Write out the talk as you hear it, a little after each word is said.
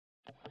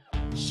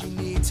She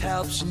needs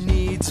help, she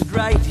needs it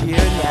right here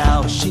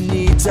now. She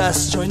needs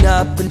us, join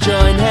up and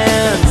join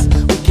hands.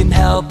 We can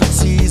help,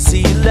 it's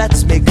easy,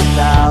 let's make a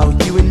vow.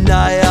 You and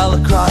I all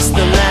across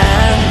the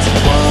land.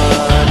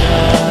 One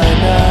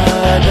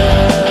another,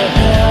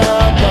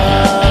 help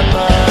our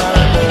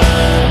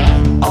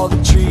mother. All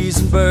the trees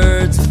and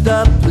birds,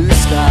 the blue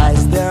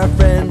skies, they're our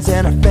friends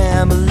and our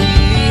family.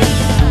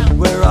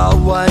 We're all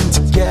one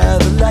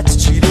together, let's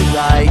treat it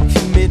right.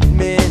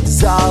 Commitment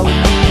is all we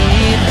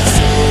need.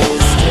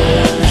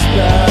 Sisters,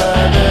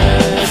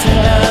 brothers,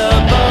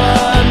 help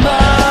our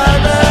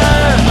mother.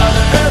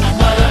 Mother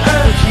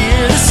Earth,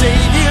 here to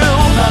save you.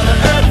 Mother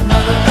Earth,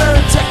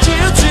 protect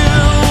you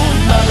too.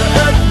 Mother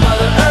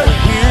Earth,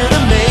 here to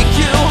make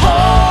you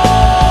whole.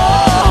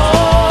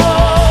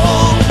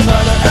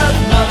 Mother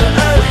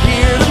Earth,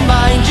 here to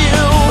mind you.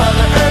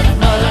 Mother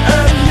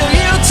Earth, heal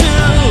you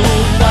too.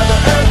 Mother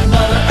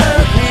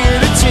Earth, here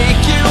to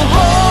take you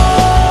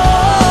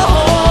home.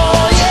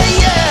 Yeah,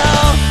 yeah.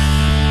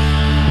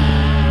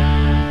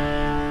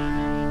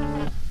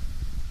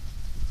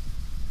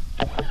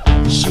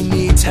 She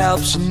needs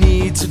help, she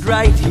needs it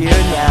right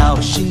here now.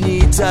 She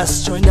needs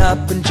us, join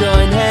up and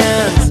join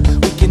hands.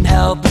 We can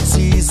help, it's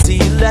easy,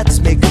 let's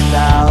make a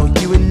vow.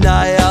 You and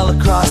I all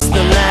across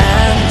the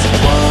land.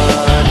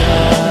 One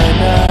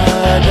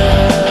another,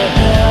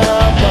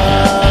 help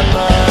our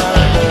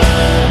mother.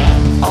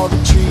 All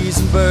the trees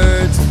and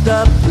birds,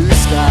 the blue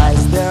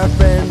skies, they're our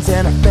friends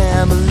and our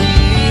family.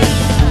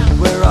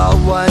 We're all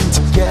one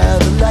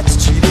together, let's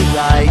treat it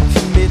right.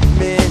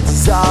 Commitment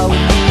is all we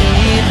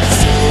need.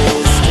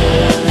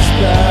 Sisters,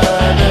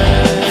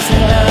 brothers,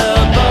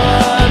 help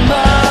our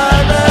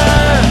mother.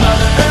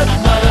 Mother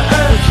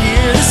Earth,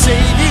 here to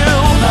save you.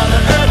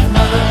 Mother Earth,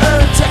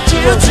 protect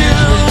you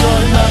too.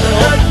 Mother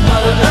Earth,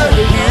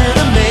 here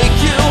to make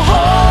you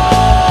whole.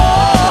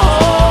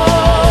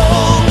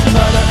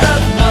 Mother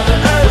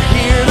Earth,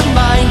 here to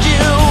mind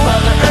you.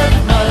 Mother Earth,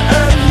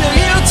 heal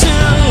you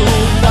too.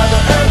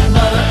 Mother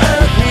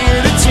Earth,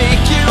 here to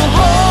take you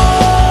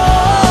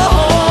home.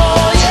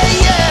 Yeah,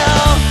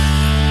 yeah.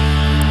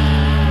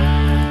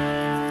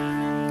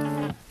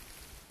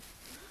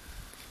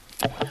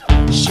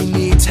 She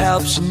needs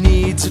help, she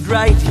needs it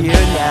right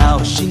here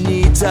now. She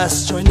needs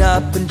us, join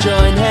up and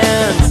join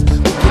hands.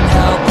 We can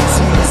help, it's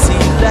easy,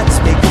 let's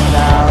make a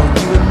vow.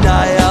 You and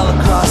I all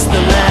across the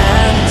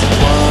land.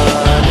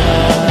 One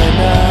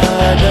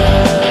another,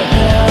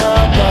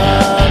 help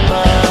our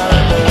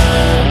mother.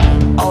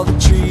 All the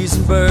trees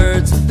and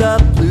birds, the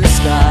blue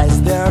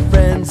skies, they're our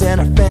friends and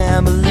our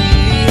family.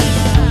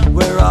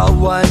 We're all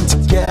one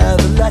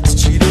together, let's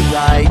treat it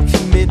right.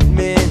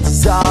 Commitment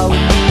is all we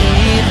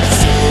need.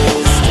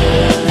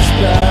 Sisters,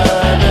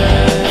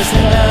 brothers,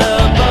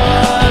 help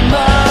our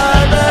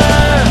mother.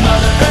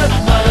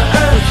 Mother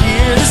Earth,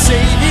 here to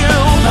save you.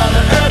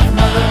 Mother Earth,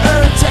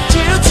 protect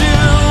you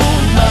too.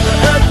 Mother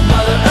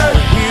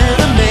Earth, here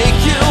to make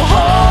you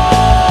whole.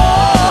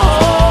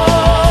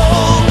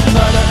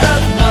 Mother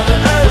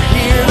Earth,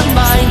 here to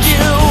mind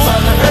you.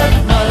 Mother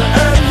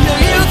Earth, heal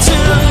you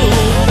too.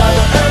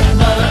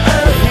 Mother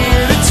Earth,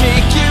 here to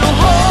take you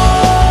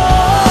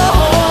home.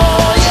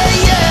 Yeah,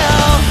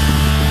 yeah.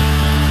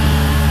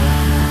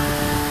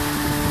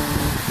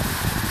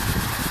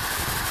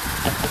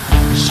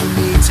 She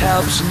needs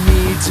help, she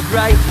needs it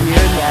right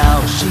here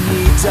now. She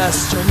needs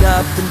us, join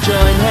up and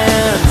join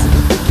hands.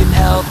 We can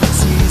help,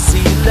 it's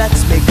easy,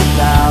 let's make a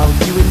vow.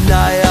 You and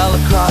I all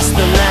across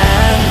the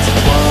land.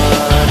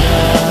 One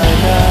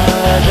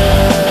another,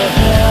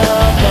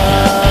 help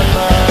our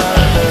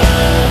mother.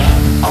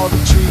 All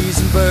the trees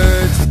and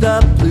birds, the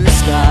blue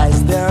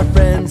skies, they're our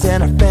friends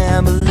and our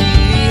family.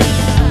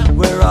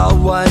 We're all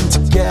one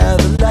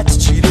together, let's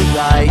treat it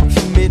right.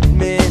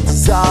 Commitment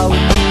is all we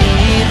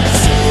need.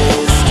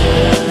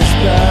 Sisters,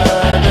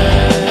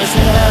 brothers,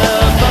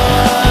 help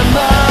our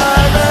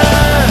mother.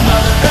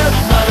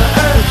 Mother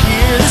Earth,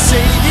 here to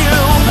save you.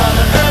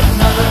 Mother Earth,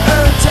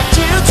 protect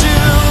you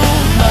too.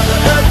 Mother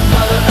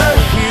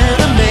Earth, here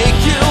to make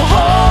you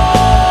whole.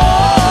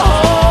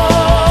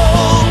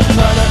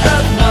 Mother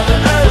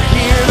Earth,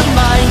 here to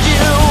mind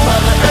you.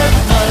 Mother Earth,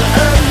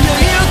 heal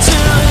you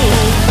too.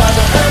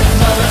 Mother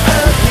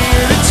Earth,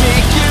 here to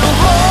take you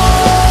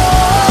home.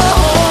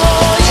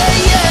 Yeah,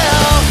 yeah.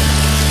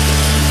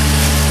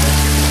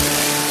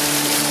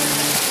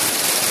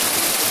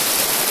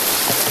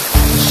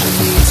 She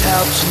needs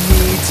help, she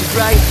needs it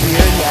right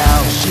here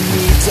now. She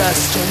needs us,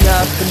 join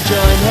up and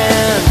join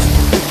hands.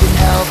 We can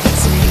help,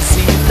 it's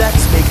easy,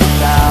 let's make a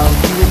vow.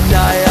 You and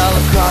I all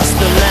across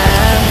the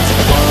land.